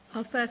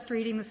Our first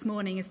reading this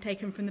morning is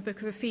taken from the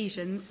book of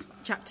Ephesians,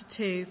 chapter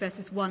 2,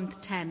 verses 1 to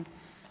 10,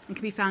 and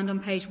can be found on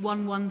page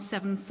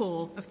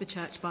 1174 of the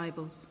Church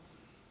Bibles.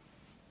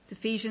 It's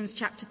Ephesians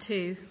chapter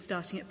 2,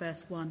 starting at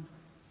verse 1.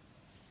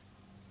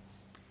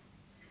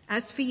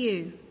 As for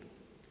you,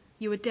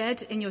 you were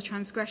dead in your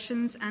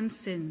transgressions and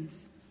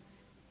sins,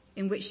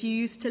 in which you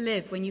used to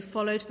live when you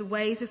followed the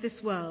ways of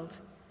this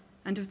world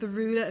and of the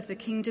ruler of the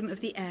kingdom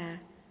of the air,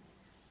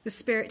 the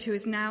spirit who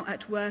is now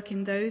at work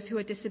in those who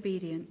are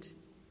disobedient.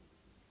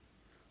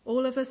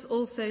 All of us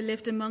also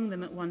lived among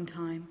them at one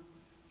time,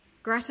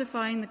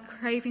 gratifying the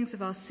cravings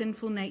of our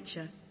sinful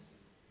nature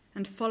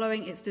and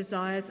following its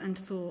desires and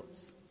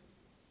thoughts.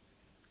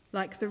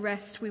 Like the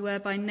rest, we were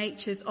by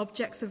nature's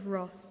objects of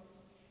wrath.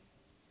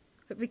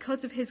 But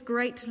because of his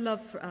great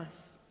love for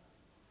us,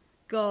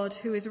 God,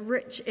 who is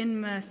rich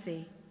in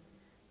mercy,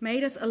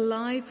 made us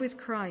alive with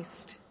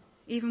Christ,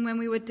 even when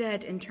we were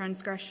dead in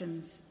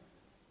transgressions.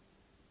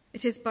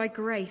 It is by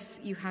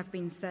grace you have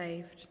been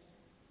saved.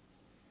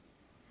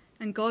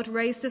 And God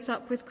raised us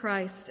up with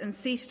Christ and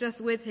seated us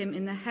with him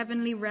in the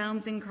heavenly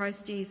realms in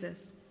Christ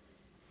Jesus,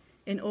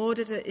 in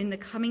order that in the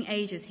coming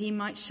ages he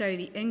might show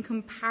the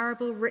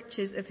incomparable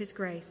riches of his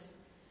grace,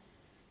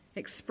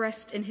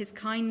 expressed in his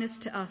kindness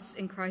to us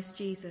in Christ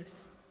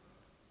Jesus.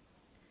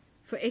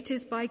 For it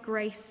is by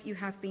grace you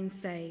have been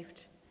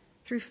saved,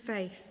 through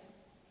faith,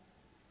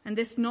 and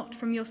this not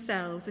from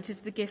yourselves, it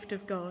is the gift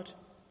of God,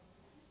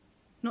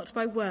 not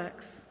by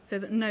works, so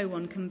that no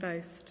one can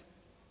boast.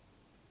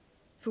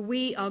 For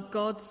we are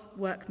God's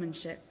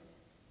workmanship,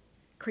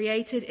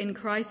 created in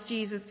Christ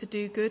Jesus to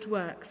do good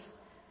works,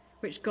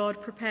 which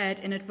God prepared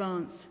in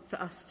advance for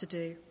us to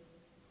do.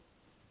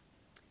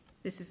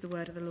 This is the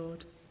word of the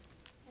Lord.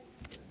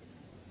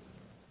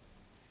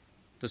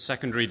 The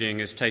second reading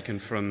is taken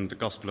from the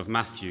Gospel of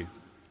Matthew,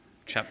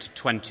 chapter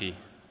 20,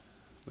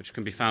 which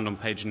can be found on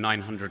page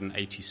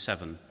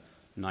 987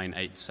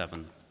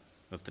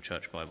 of the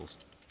Church Bibles.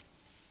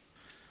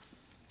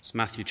 It's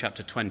Matthew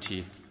chapter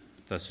 20,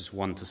 verses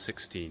 1 to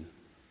 16.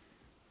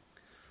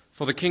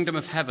 For the kingdom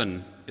of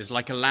heaven is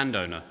like a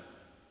landowner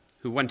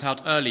who went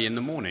out early in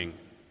the morning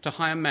to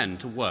hire men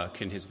to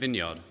work in his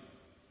vineyard.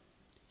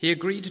 He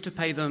agreed to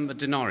pay them a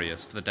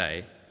denarius for the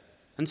day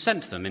and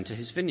sent them into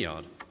his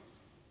vineyard.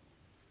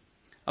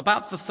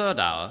 About the third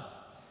hour,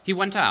 he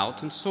went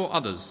out and saw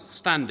others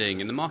standing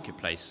in the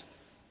marketplace,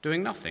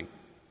 doing nothing.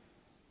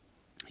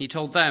 He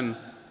told them,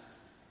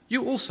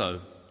 "You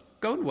also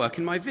go and work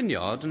in my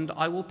vineyard, and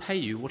I will pay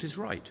you what is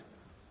right."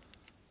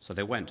 So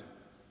they went.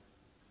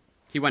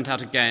 He went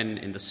out again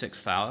in the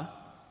 6th hour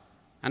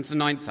and the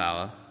 9th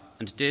hour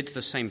and did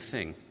the same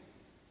thing.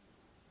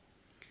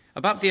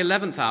 About the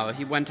 11th hour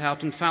he went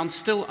out and found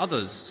still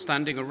others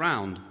standing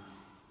around.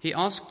 He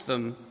asked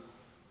them,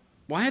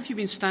 "Why have you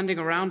been standing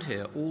around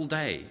here all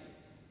day,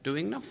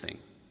 doing nothing?"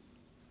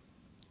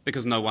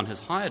 "Because no one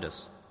has hired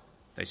us,"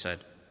 they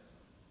said.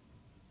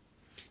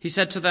 He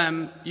said to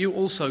them, "You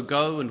also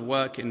go and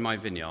work in my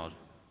vineyard."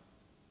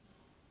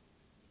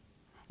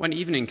 When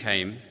evening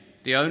came,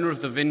 the owner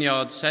of the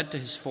vineyard said to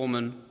his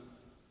foreman,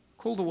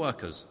 "Call the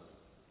workers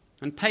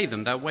and pay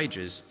them their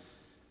wages,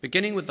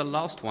 beginning with the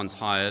last ones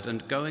hired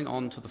and going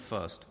on to the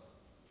first."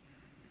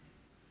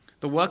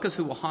 The workers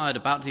who were hired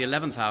about the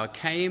 11th hour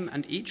came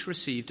and each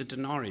received a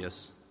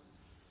denarius.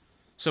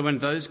 So when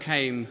those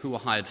came who were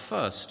hired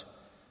first,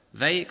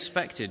 they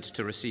expected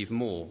to receive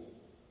more,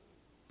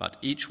 but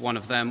each one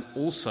of them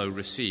also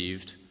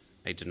received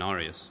a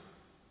denarius.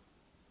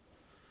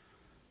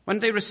 When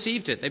they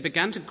received it, they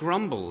began to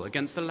grumble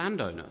against the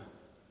landowner.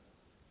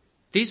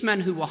 "These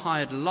men who were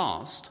hired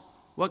last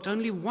worked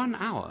only 1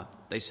 hour,"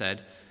 they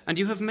said, "and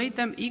you have made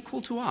them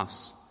equal to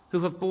us,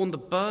 who have borne the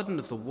burden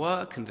of the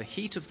work and the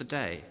heat of the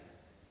day."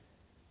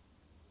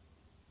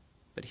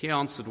 But he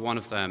answered one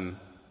of them,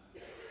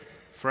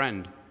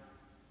 "Friend,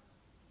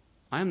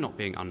 I am not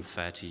being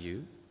unfair to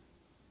you.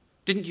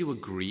 Didn't you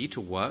agree to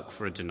work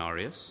for a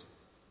denarius?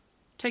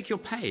 Take your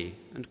pay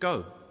and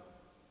go.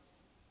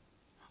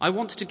 I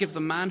want to give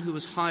the man who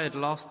was hired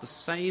last the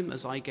same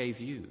as I gave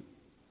you.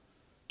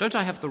 Don't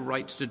I have the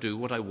right to do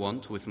what I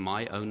want with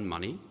my own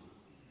money?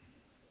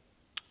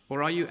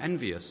 Or are you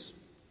envious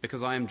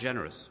because I am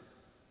generous?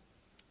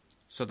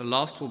 So the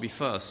last will be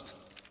first,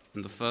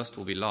 and the first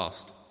will be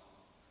last."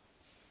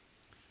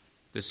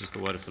 This is the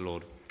word of the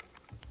Lord.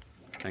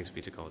 Thanks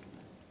be to God.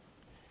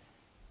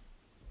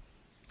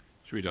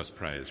 Shall we just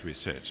pray as we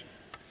sit?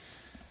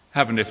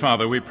 Heavenly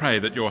Father, we pray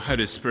that your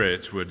Holy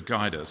Spirit would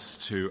guide us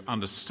to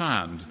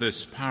understand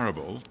this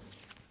parable,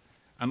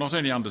 and not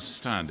only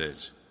understand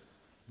it,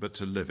 but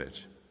to live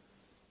it.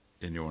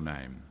 In your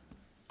name.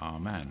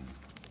 Amen.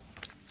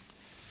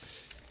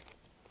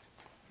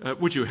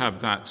 Would you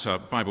have that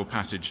Bible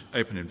passage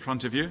open in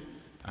front of you?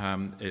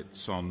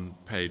 It's on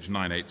page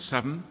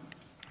 987.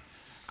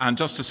 And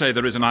just to say,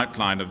 there is an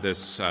outline of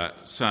this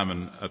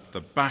sermon at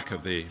the back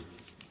of the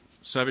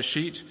service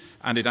sheet,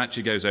 and it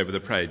actually goes over the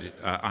parade.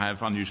 I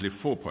have unusually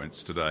 4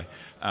 points today,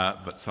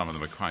 but some of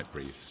them are quite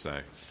brief,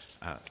 so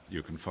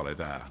you can follow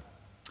there.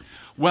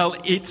 Well,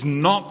 it's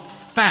not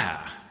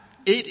fair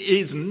It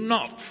is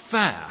not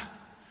fair.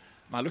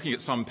 Now, looking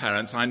at some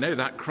parents, I know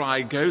that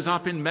cry goes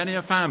up in many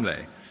a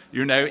family.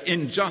 You know,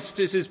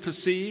 injustice is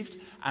perceived,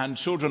 and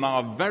children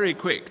are very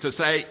quick to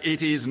say,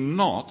 it is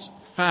not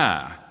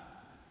fair.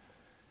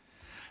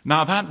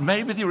 Now, that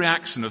may be the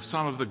reaction of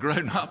some of the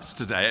grown-ups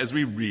today as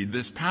we read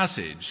this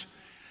passage.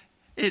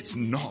 It's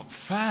not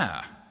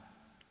fair.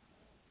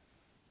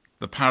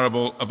 The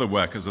parable of the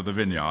workers of the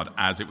vineyard,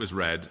 as it was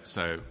read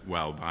so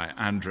well by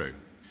Andrew.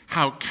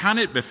 How can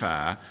it be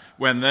fair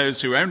when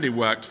those who only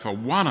worked for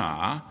 1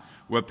 hour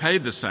were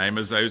paid the same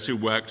as those who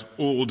worked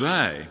all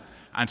day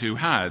and who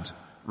had,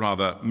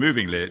 rather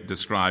movingly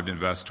described in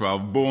verse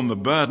 12, borne the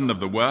burden of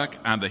the work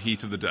and the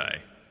heat of the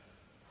day?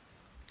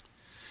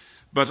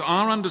 But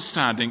our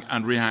understanding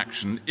and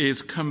reaction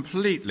is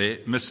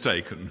completely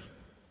mistaken.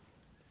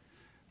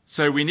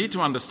 So we need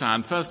to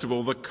understand, first of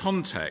all, the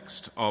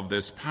context of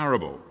this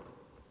parable.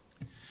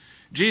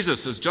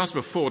 Jesus has just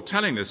before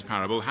telling this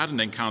parable had an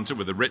encounter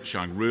with a rich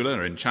young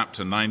ruler in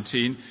chapter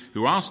 19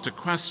 who asked a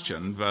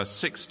question, verse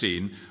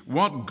 16,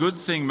 "What good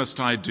thing must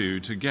I do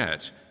to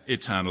get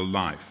eternal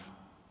life?"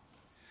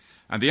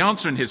 And the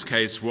answer in his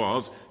case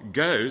was,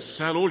 "Go,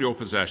 sell all your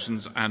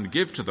possessions and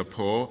give to the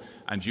poor,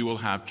 and you will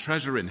have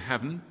treasure in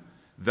heaven.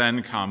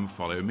 Then come,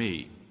 follow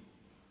me."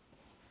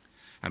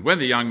 And when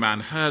the young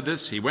man heard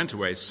this, he went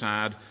away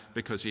sad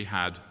because he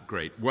had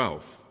great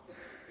wealth.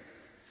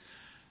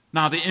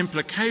 Now, the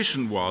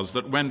implication was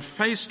that when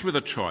faced with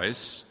a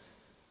choice,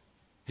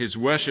 his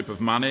worship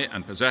of money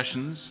and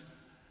possessions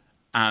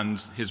and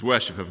his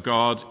worship of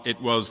God,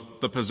 it was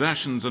the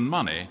possessions and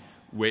money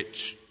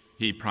which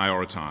he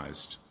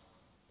prioritized.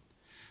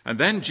 And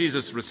then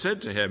Jesus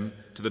said to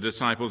the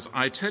disciples,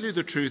 "I tell you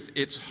the truth,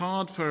 it's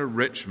hard for a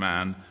rich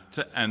man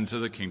to enter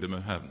the kingdom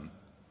of heaven."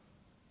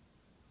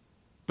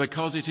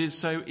 Because it is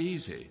so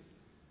easy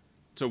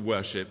to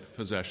worship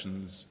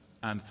possessions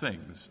and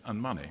things and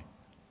money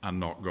and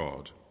not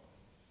God.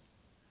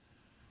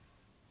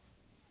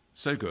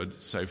 So good,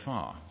 so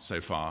far,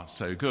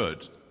 so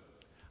good.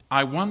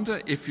 I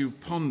wonder if you've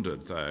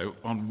pondered, though,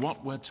 on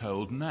what we're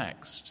told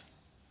next.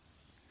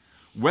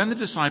 When the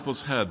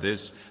disciples heard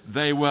this,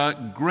 they were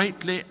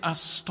greatly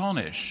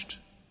astonished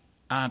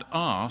and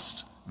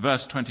asked,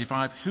 verse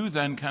 25, "Who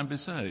then can be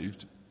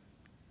saved?"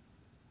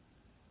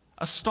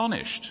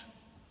 Astonished.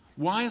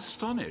 Why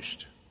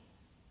astonished?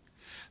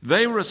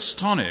 They were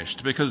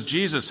astonished because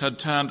Jesus had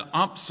turned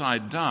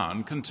upside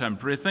down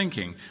contemporary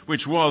thinking,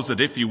 which was that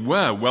if you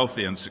were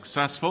wealthy and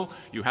successful,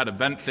 you had a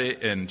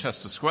Bentley in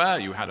Chester Square,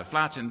 you had a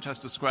flat in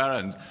Chester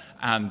Square,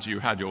 and you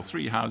had your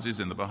 3 houses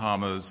in the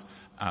Bahamas,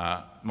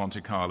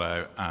 Monte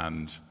Carlo,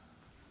 and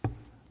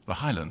the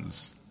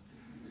Highlands.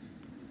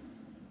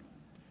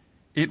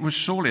 It was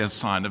surely a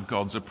sign of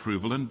God's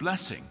approval and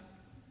blessing.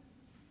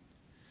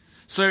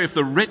 So if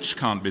the rich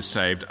can't be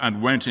saved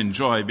and won't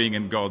enjoy being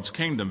in God's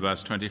kingdom,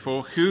 verse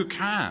 24, who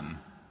can?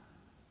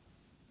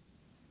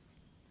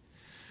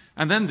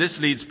 And then this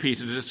leads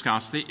Peter to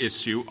discuss the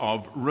issue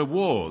of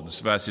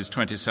rewards, verses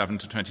 27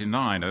 to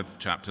 29 of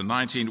chapter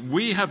 19.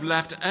 "We have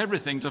left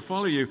everything to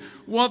follow you.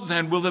 What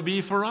then will there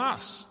be for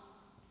us?"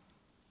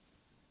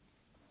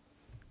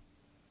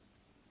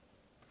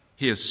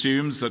 He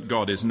assumes that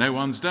God is no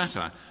one's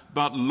debtor,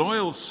 but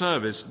loyal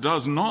service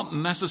does not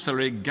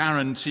necessarily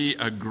guarantee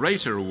a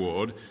greater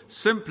reward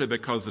simply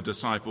because the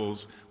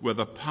disciples were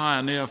the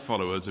pioneer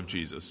followers of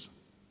Jesus.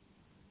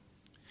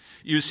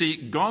 You see,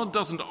 God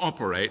doesn't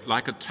operate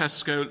like a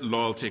Tesco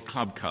loyalty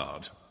club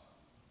card.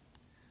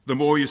 The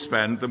more you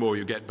spend, the more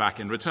you get back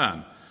in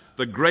return.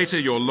 The greater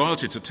your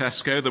loyalty to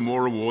Tesco, the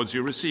more rewards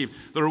you receive.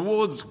 The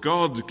rewards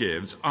God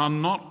gives are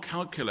not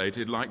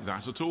calculated like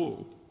that at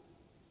all.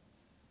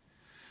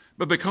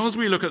 But because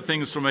we look at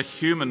things from a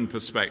human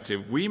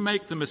perspective, we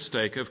make the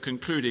mistake of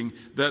concluding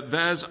that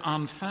there's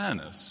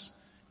unfairness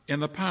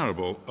in the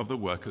parable of the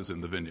workers in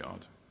the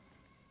vineyard.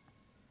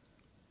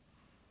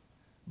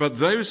 But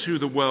those who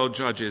the world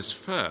judges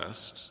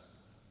first,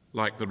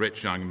 like the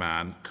rich young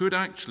man, could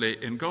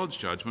actually, in God's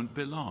judgment,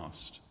 be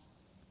last.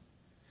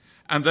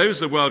 And those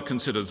the world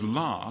considers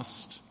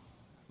last,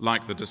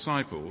 like the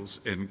disciples,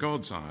 in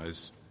God's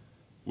eyes,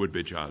 would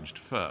be judged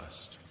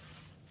first.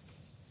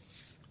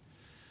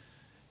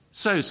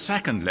 So,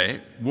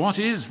 secondly, what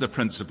is the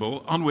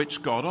principle on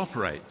which God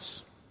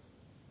operates?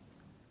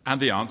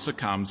 And the answer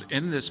comes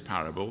in this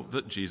parable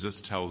that Jesus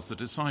tells the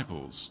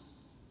disciples.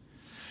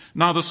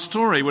 Now, the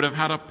story would have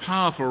had a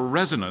powerful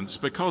resonance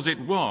because it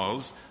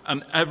was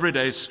an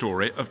everyday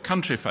story of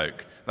country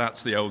folk.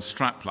 That's the old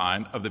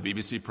strapline of the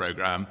BBC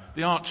programme,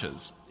 The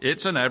Archers.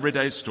 It's an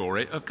everyday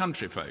story of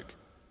country folk.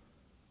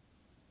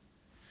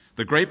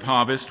 The grape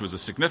harvest was a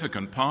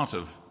significant part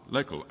of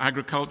local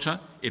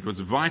agriculture. It was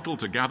vital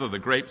to gather the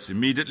grapes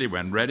immediately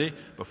when ready,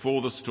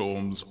 before the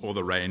storms or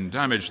the rain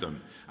damaged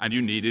them, and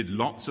you needed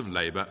lots of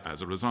labour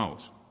as a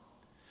result.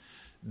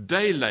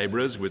 Day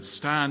labourers would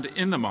stand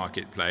in the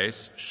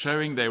marketplace,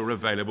 showing they were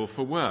available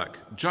for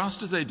work,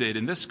 just as they did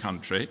in this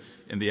country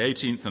in the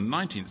 18th and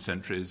 19th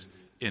centuries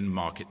in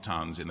market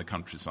towns in the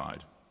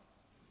countryside.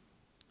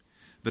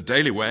 The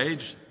daily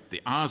wage,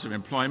 the hours of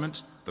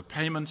employment, the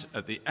payment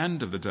at the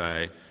end of the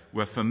day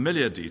were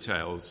familiar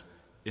details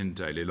in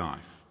daily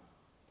life.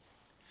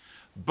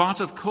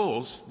 But of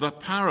course, the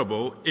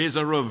parable is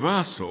a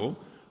reversal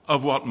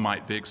of what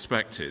might be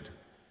expected,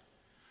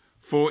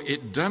 for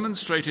it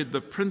demonstrated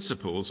the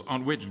principles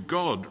on which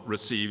God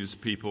receives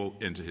people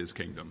into his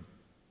kingdom.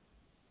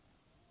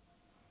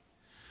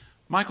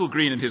 Michael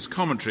Green, in his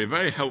commentary,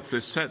 very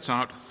helpfully sets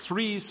out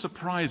 3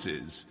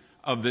 surprises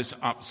of this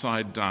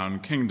upside-down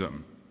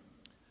kingdom.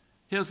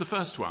 Here's the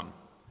first one.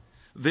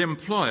 The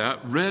employer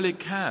really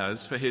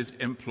cares for his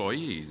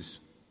employees.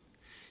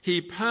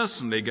 He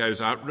personally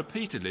goes out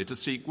repeatedly to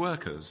seek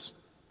workers.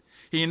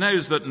 He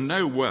knows that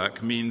no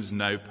work means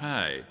no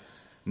pay.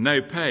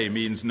 No pay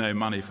means no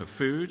money for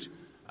food,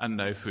 and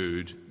no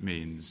food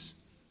means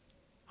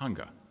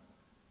hunger.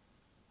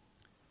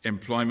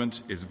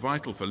 Employment is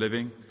vital for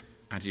living,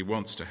 and he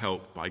wants to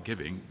help by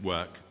giving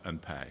work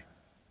and pay.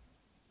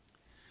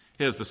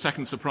 Here's the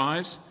second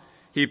surprise.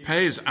 He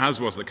pays, as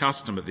was the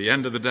custom at the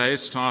end of the day,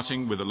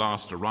 starting with the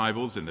last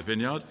arrivals in the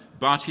vineyard,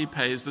 but he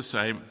pays the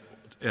same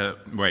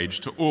wage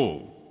to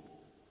all.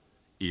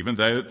 Even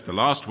though the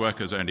last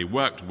workers only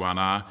worked 1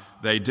 hour,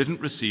 they didn't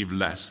receive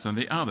less than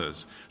the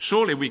others.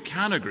 Surely we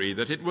can agree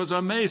that it was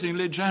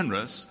amazingly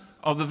generous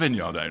of the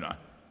vineyard owner.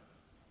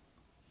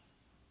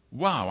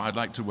 Wow, I'd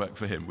like to work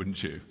for him,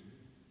 wouldn't you?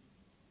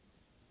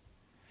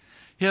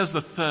 Here's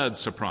the third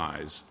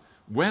surprise.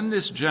 When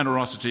this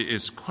generosity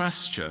is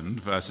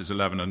questioned, verses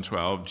 11 and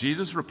 12,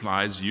 Jesus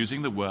replies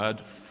using the word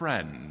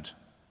friend.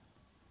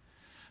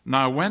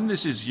 Now, when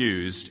this is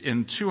used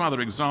in 2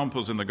 other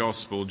examples in the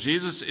Gospel,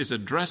 Jesus is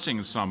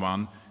addressing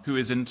someone who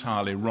is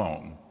entirely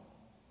wrong.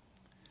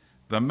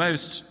 The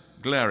most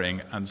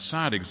glaring and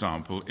sad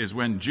example is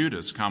when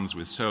Judas comes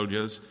with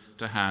soldiers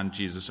to hand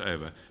Jesus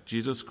over.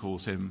 Jesus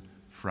calls him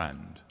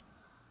friend.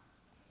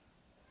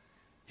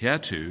 Here,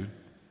 too,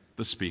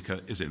 the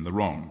speaker is in the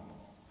wrong.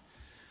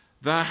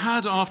 There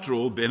had, after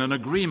all, been an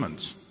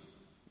agreement,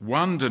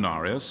 1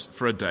 denarius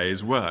for a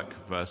day's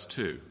work, verse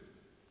 2.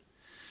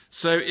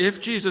 So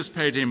if Jesus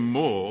paid him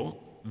more,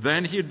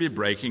 then he'd be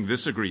breaking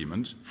this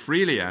agreement,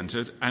 freely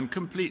entered and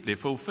completely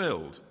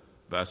fulfilled,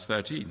 verse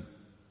 13.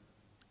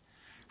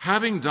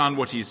 Having done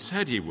what he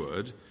said he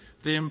would,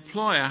 the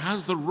employer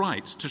has the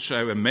right to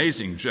show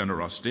amazing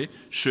generosity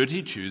should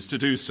he choose to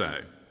do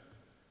so.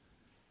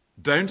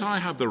 Don't I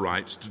have the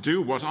right to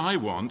do what I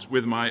want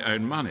with my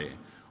own money?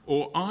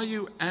 Or are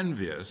you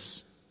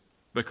envious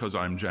because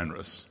I'm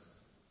generous?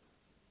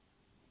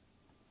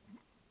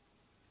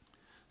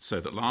 So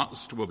the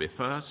last will be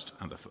first,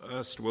 and the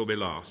first will be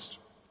last.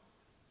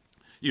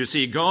 You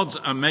see, God's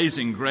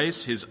amazing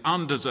grace, his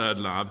undeserved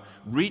love,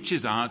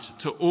 reaches out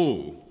to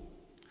all.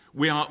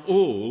 We are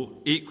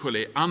all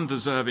equally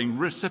undeserving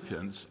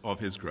recipients of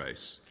his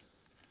grace.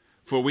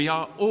 For we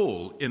are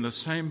all in the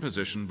same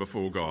position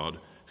before God,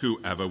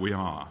 whoever we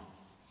are.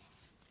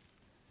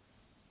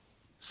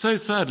 So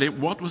thirdly,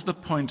 what was the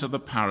point of the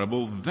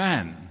parable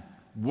then?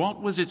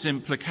 What was its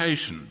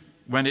implication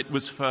when it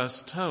was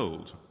first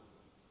told?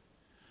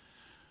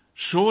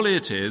 Surely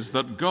it is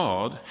that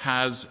God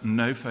has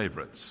no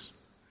favorites.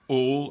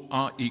 All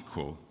are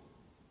equal.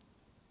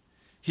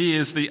 He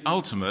is the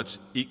ultimate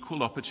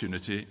equal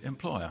opportunity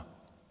employer.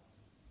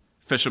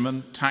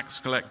 Fishermen, tax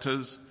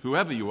collectors,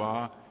 whoever you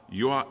are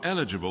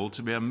eligible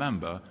to be a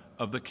member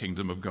of the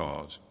kingdom of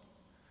God.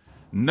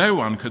 No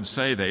one could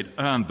say they'd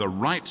earned the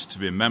right to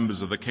be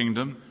members of the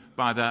kingdom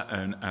by their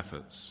own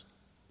efforts.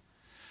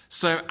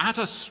 So at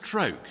a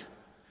stroke,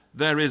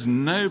 there is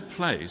no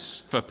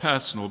place for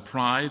personal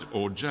pride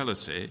or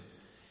jealousy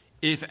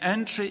if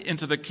entry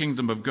into the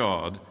kingdom of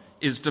God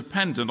is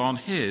dependent on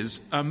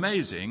his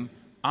amazing,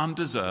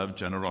 undeserved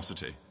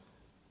generosity.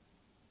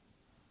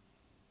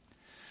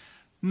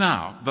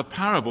 Now, the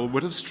parable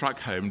would have struck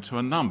home to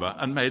a number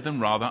and made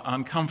them rather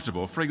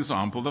uncomfortable. For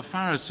example, the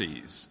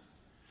Pharisees.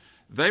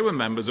 They were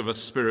members of a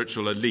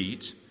spiritual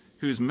elite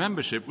whose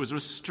membership was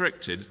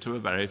restricted to a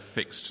very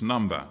fixed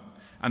number.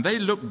 And they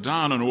looked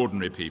down on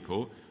ordinary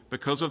people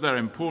because of their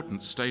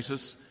important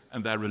status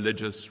and their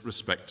religious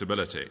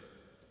respectability.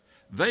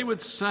 They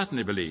would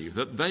certainly believe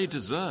that they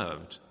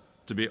deserved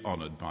to be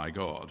honored by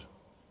God.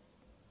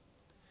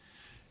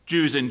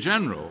 Jews in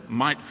general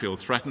might feel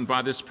threatened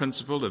by this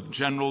principle of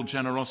general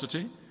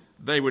generosity.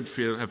 They would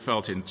have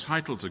felt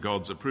entitled to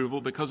God's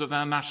approval because of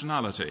their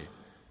nationality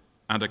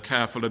and a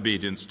careful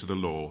obedience to the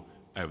law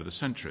over the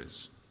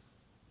centuries.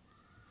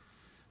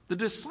 The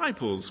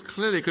disciples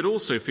clearly could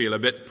also feel a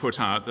bit put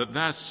out that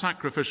their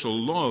sacrificial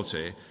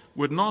loyalty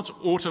would not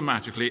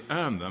automatically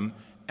earn them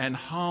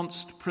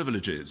enhanced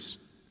privileges,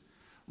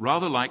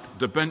 rather like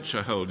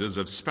debenture holders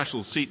of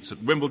special seats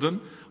at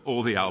Wimbledon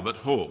or the Albert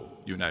Hall.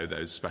 You know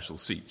those special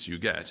seats you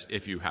get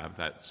if you have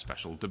that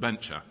special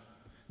debenture.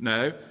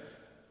 No,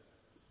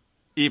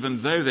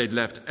 even though they'd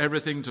left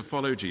everything to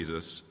follow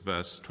Jesus,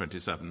 verse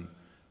 27,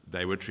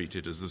 they were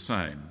treated as the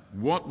same.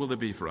 What will there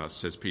be for us,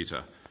 says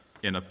Peter,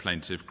 in a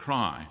plaintive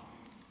cry?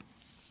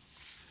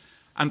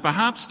 And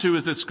perhaps, too,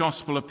 as this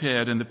gospel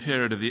appeared in the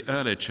period of the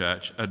early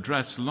church,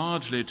 addressed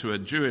largely to a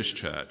Jewish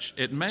church,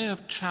 it may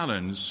have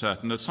challenged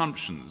certain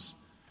assumptions.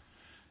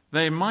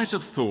 They might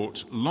have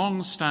thought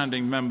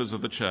long-standing members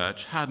of the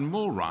church had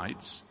more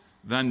rights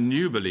than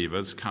new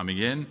believers coming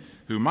in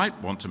who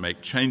might want to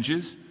make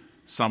changes,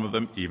 some of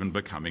them even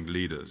becoming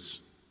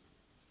leaders.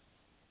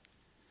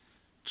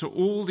 To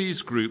all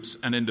these groups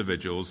and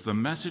individuals, the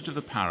message of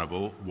the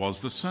parable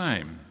was the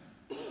same.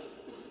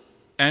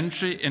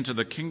 Entry into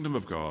the kingdom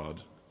of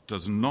God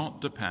does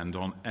not depend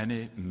on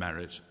any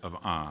merit of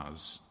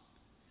ours.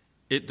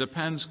 It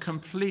depends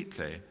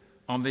completely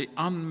on the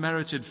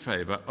unmerited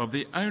favor of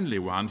the only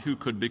one who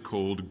could be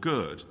called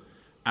good.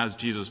 As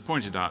Jesus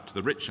pointed out to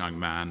the rich young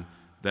man,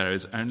 there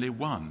is only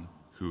one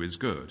who is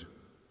good.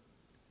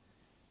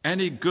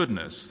 Any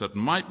goodness that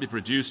might be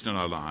produced in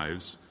our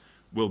lives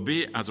will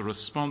be as a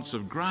response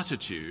of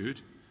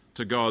gratitude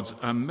to God's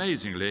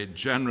amazingly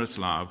generous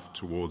love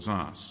towards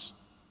us.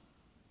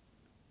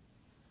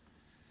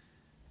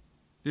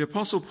 The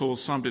Apostle Paul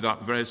summed it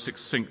up very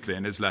succinctly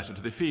in his letter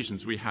to the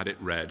Ephesians. We had it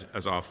read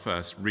as our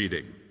first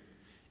reading.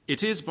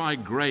 It is by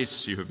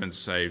grace you have been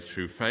saved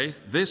through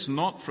faith, this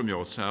not from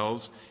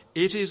yourselves.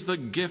 It is the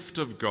gift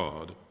of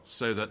God,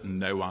 so that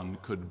no one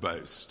could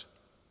boast.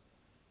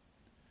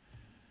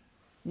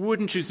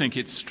 Wouldn't you think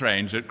it's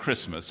strange at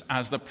Christmas,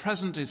 as the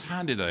present is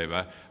handed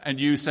over, and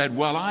you said,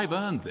 well, I've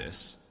earned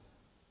this.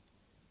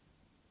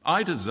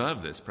 I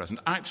deserve this present.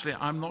 Actually,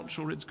 I'm not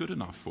sure it's good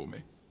enough for me.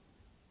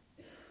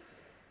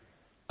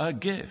 A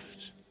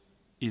gift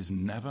is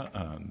never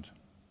earned.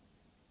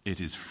 It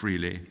is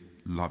freely,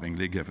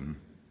 lovingly given.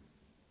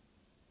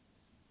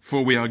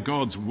 For we are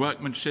God's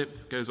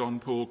workmanship, goes on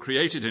Paul,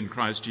 created in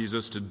Christ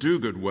Jesus to do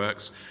good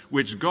works,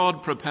 which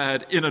God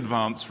prepared in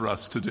advance for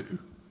us to do.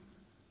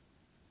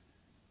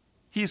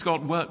 He's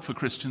got work for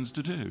Christians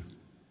to do.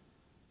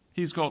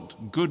 He's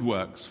got good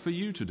works for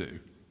you to do,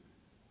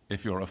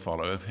 if you're a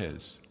follower of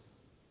his.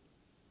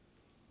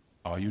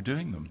 Are you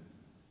doing them?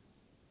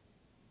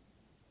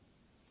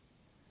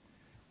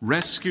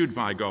 Rescued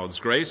by God's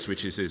grace,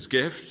 which is his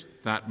gift,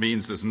 that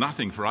means there's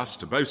nothing for us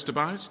to boast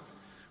about.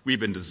 We've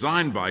been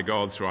designed by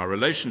God through our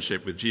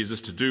relationship with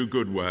Jesus to do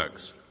good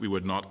works we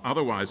would not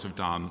otherwise have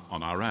done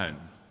on our own.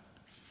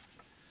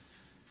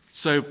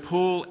 So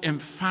Paul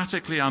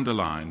emphatically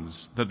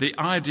underlines that the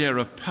idea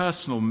of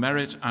personal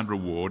merit and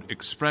reward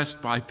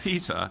expressed by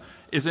Peter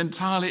is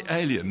entirely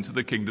alien to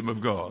the kingdom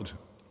of God.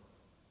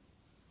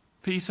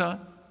 Peter,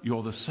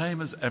 you're the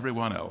same as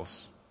everyone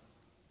else.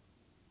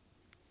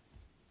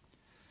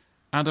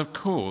 And of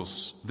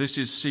course, this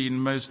is seen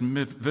most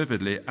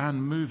vividly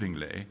and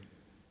movingly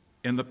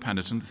in the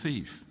penitent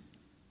thief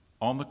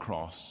on the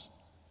cross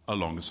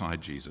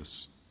alongside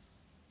Jesus.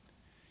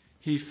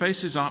 He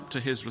faces up to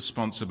his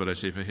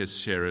responsibility for his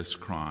serious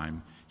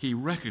crime. He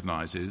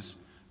recognizes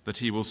that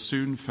he will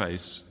soon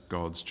face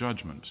God's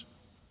judgment.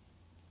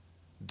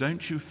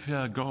 Don't you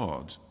fear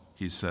God,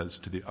 he says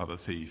to the other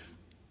thief.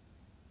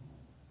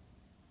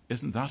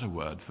 Isn't that a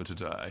word for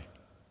today?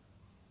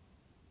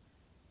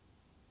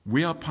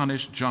 We are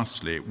punished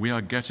justly. We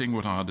are getting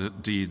what our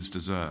deeds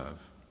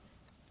deserve.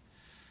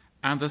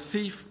 And the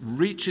thief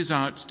reaches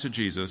out to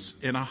Jesus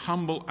in a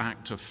humble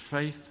act of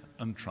faith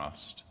and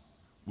trust,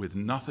 with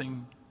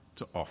nothing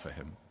to offer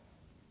him.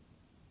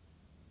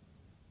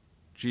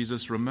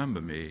 Jesus, remember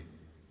me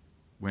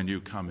when you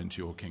come into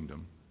your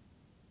kingdom.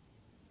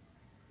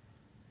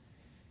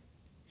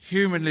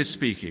 Humanly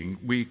speaking,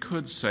 we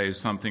could say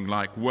something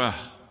like, well,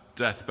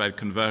 deathbed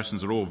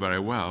conversions are all very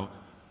well.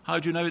 How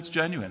do you know it's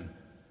genuine?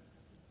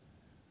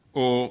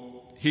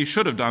 Or, he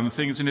should have done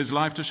things in his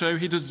life to show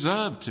he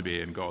deserved to be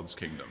in God's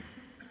kingdom.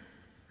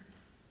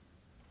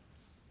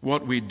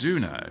 What we do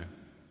know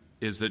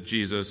is that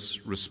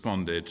Jesus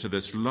responded to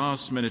this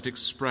last-minute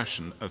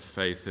expression of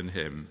faith in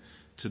him.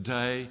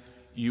 Today,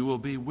 you will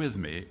be with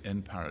me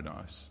in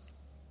paradise.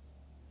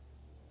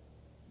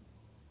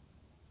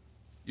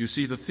 You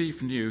see, the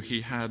thief knew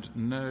he had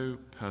no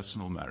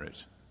personal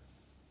merit.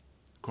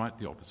 Quite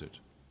the opposite.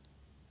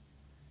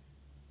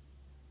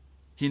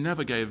 He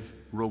never gave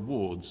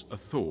rewards a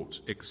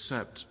thought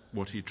except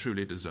what he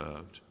truly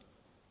deserved.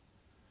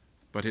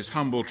 But his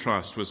humble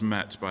trust was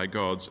met by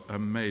God's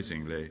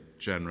amazingly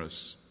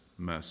generous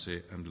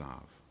mercy and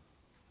love.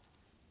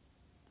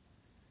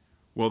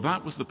 Well,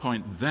 that was the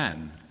point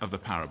then of the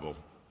parable.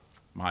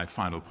 My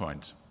final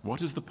point.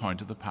 What is the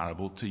point of the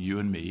parable to you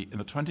and me in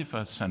the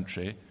 21st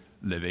century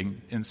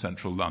living in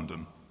central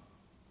London?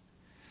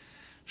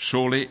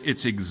 Surely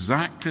it's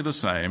exactly the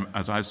same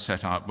as I've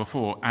set out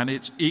before, and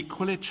it's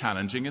equally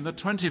challenging in the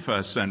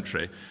 21st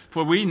century,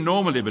 for we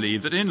normally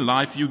believe that in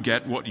life you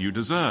get what you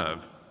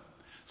deserve.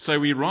 So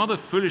we rather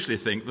foolishly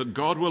think that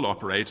God will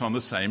operate on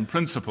the same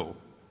principle.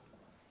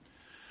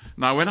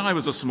 Now, when I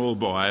was a small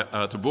boy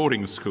at a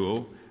boarding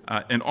school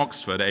in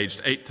Oxford,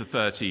 aged 8 to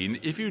 13,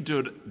 if you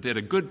did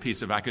a good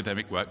piece of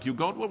academic work, you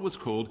got what was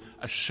called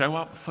a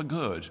show-up for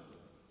good.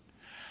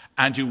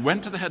 And you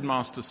went to the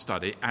headmaster's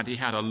study, and he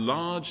had a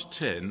large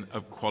tin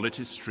of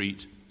Quality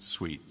Street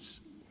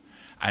sweets.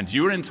 And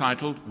you were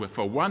entitled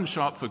for one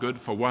sharp for good,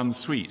 for one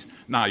sweet.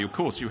 Now, of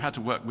course, you had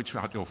to work which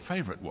out your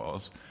favourite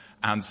was,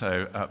 and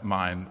so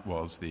mine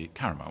was the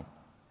caramel.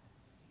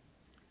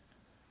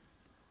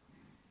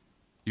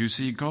 You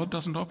see, God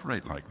doesn't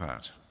operate like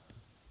that.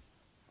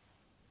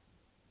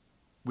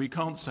 We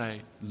can't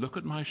say, look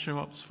at my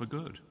show-ups for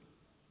good.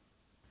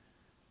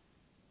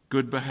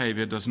 Good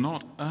behaviour does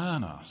not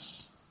earn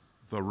us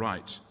the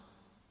right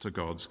to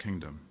God's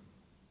kingdom.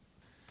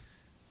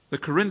 The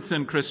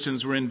Corinthian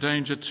Christians were in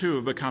danger too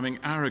of becoming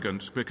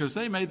arrogant because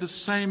they made the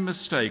same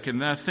mistake in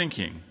their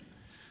thinking.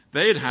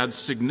 They'd had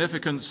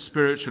significant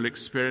spiritual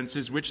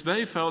experiences which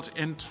they felt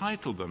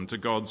entitled them to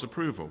God's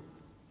approval.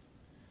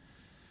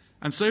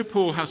 And so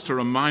Paul has to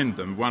remind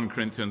them, 1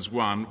 Corinthians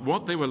 1,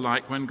 what they were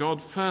like when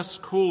God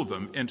first called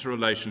them into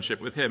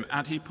relationship with him,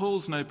 and he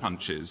pulls no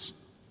punches.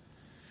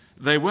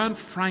 They weren't,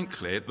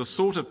 frankly, the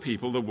sort of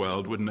people the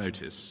world would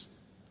notice.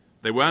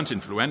 They weren't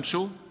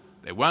influential,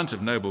 they weren't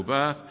of noble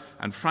birth,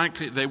 and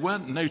frankly, they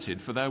weren't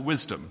noted for their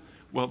wisdom.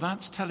 Well,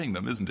 that's telling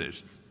them, isn't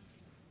it?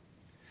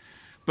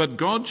 But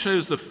God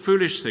chose the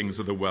foolish things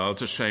of the world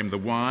to shame the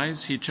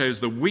wise. He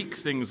chose the weak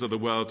things of the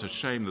world to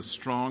shame the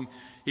strong.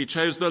 He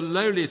chose the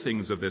lowly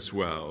things of this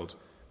world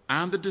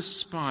and the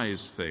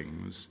despised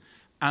things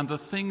and the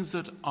things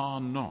that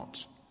are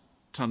not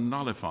to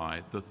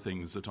nullify the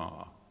things that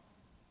are.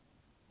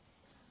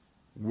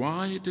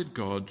 Why did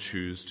God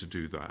choose to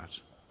do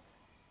that?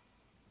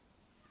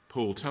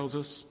 Paul tells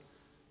us,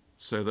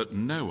 so that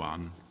no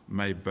one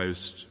may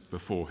boast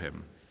before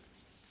him.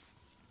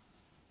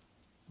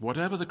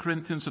 Whatever the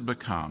Corinthians had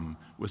become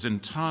was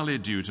entirely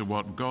due to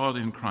what God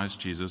in Christ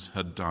Jesus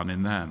had done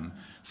in them.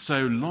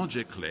 So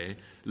logically,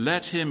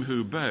 let him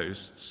who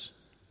boasts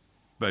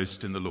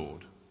boast in the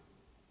Lord.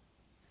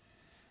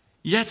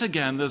 Yet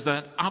again, there's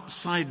that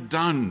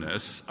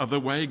upside-downness of the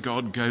way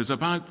God goes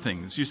about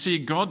things. You see,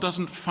 God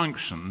doesn't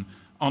function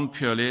on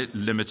purely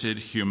limited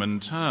human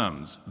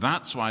terms.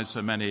 That's why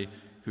so many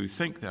who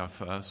think they are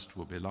first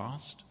will be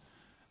last,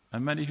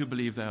 and many who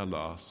believe they are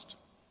last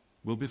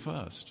will be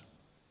first.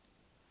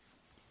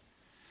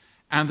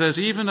 And there's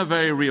even a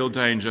very real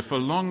danger for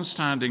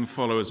long-standing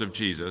followers of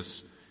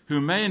Jesus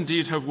who may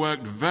indeed have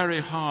worked very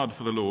hard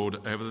for the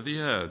Lord over the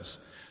years,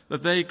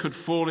 that they could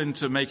fall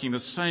into making the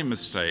same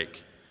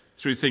mistake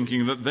through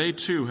thinking that they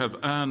too have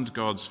earned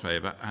God's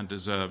favour and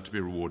deserve to be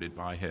rewarded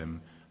by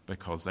him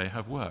because they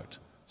have worked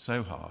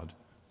so hard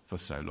for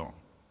so long.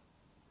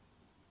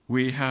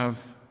 We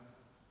have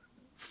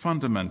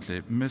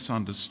fundamentally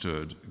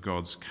misunderstood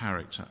God's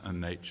character and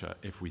nature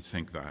if we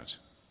think that.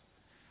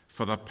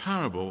 For the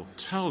parable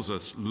tells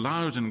us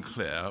loud and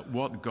clear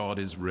what God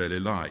is really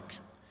like.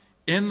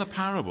 In the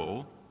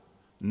parable,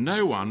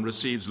 no one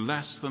receives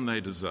less than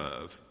they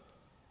deserve,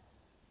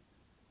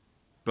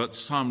 but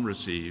some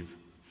receive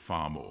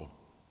far more.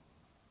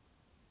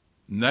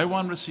 No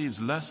one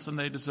receives less than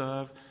they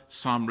deserve,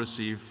 some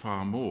receive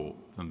far more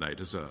than they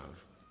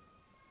deserve.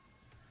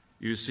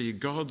 You see,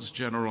 God's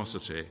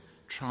generosity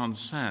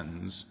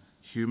transcends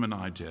human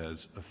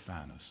ideas of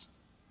fairness.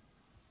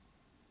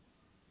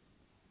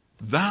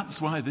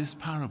 That's why this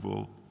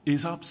parable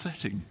is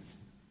upsetting.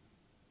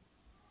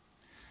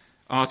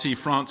 R.T.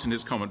 France, in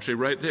his commentary,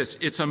 wrote this: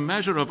 "It's a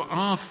measure of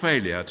our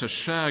failure to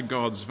share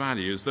God's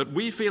values that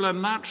we feel a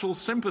natural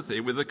sympathy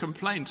with the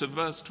complaint of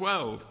verse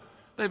 12.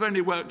 They've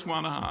only worked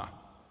 1 hour.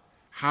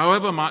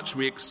 However much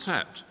we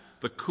accept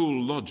the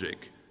cool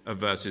logic of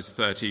verses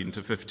 13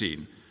 to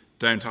 15,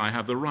 don't I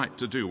have the right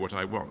to do what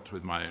I want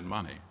with my own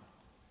money?"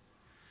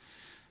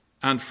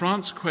 And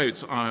France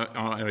quotes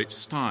R.H.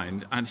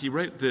 Stein, and he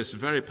wrote this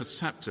very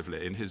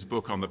perceptively in his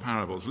book on the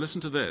parables.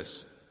 Listen to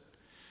this.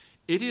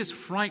 "It is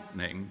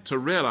frightening to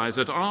realize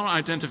that our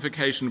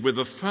identification with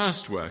the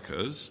first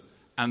workers,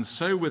 and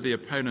so with the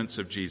opponents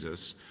of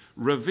Jesus,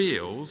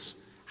 reveals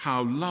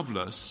how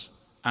loveless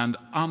and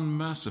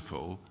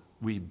unmerciful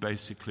we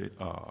basically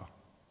are."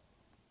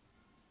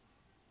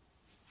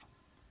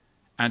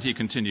 And he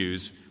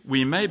continues,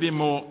 "We may be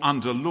more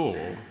under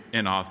law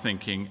in our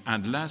thinking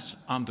and less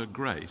under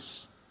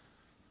grace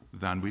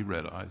than we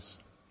realize."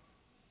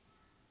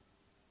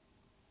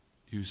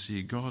 You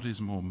see, God is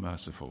more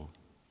merciful.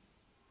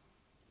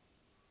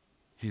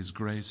 His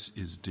grace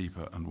is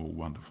deeper and more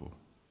wonderful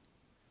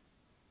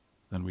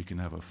than we can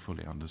ever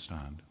fully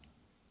understand.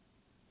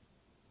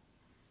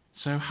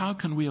 So how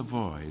can we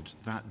avoid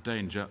that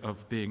danger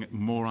of being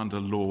more under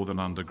law than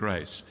under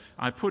grace?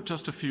 I put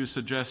just a few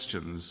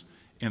suggestions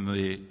in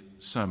the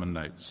sermon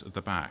notes at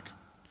the back.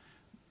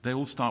 They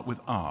all start with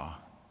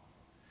R.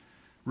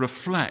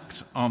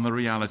 Reflect on the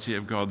reality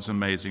of God's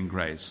amazing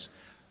grace.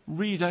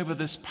 Read over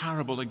this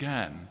parable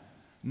again.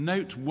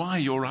 Note why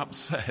you're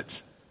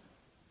upset.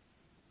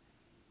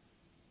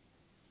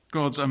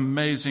 God's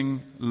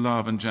amazing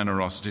love and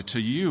generosity to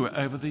you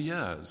over the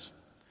years.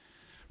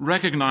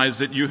 Recognize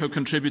that you have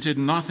contributed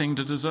nothing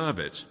to deserve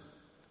it.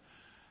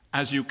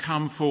 As you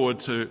come forward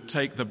to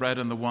take the bread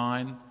and the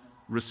wine,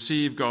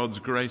 receive God's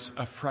grace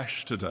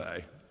afresh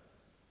today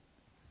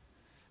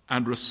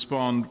and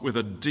respond with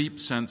a deep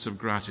sense of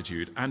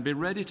gratitude and be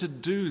ready to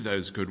do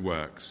those good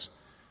works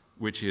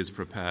which he has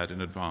prepared in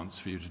advance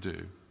for you to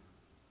do.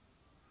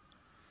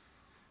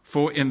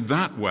 For in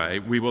that way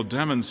we will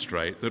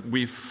demonstrate that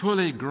we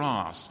fully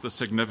grasp the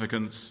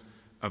significance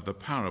of the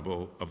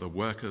parable of the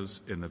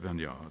workers in the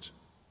vineyard,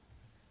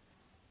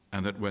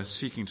 and that we're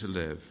seeking to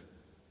live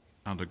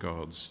under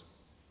God's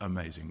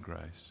amazing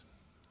grace.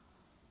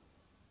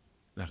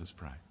 Let us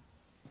pray.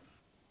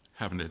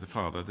 Heavenly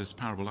Father, this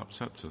parable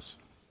upsets us.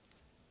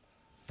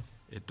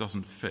 It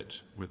doesn't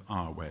fit with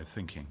our way of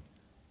thinking.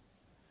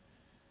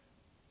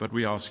 But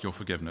we ask your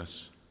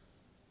forgiveness,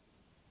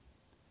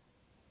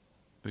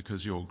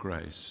 because your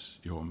grace,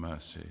 your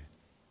mercy,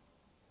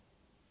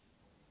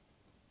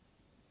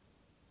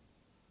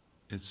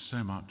 is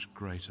so much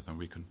greater than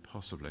we can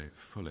possibly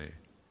fully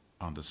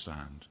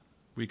understand.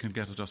 We can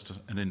get just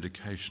an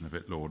indication of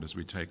it, Lord, as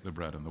we take the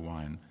bread and the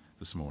wine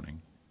this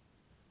morning.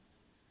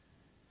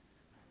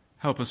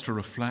 Help us to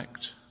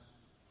reflect,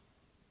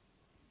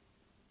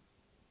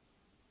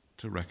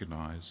 to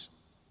recognize,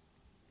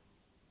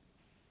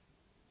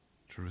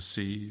 to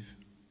receive,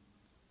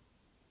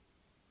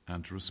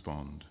 and to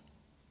respond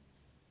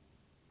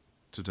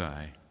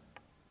today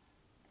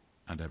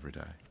and every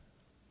day.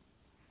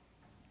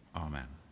 Amen.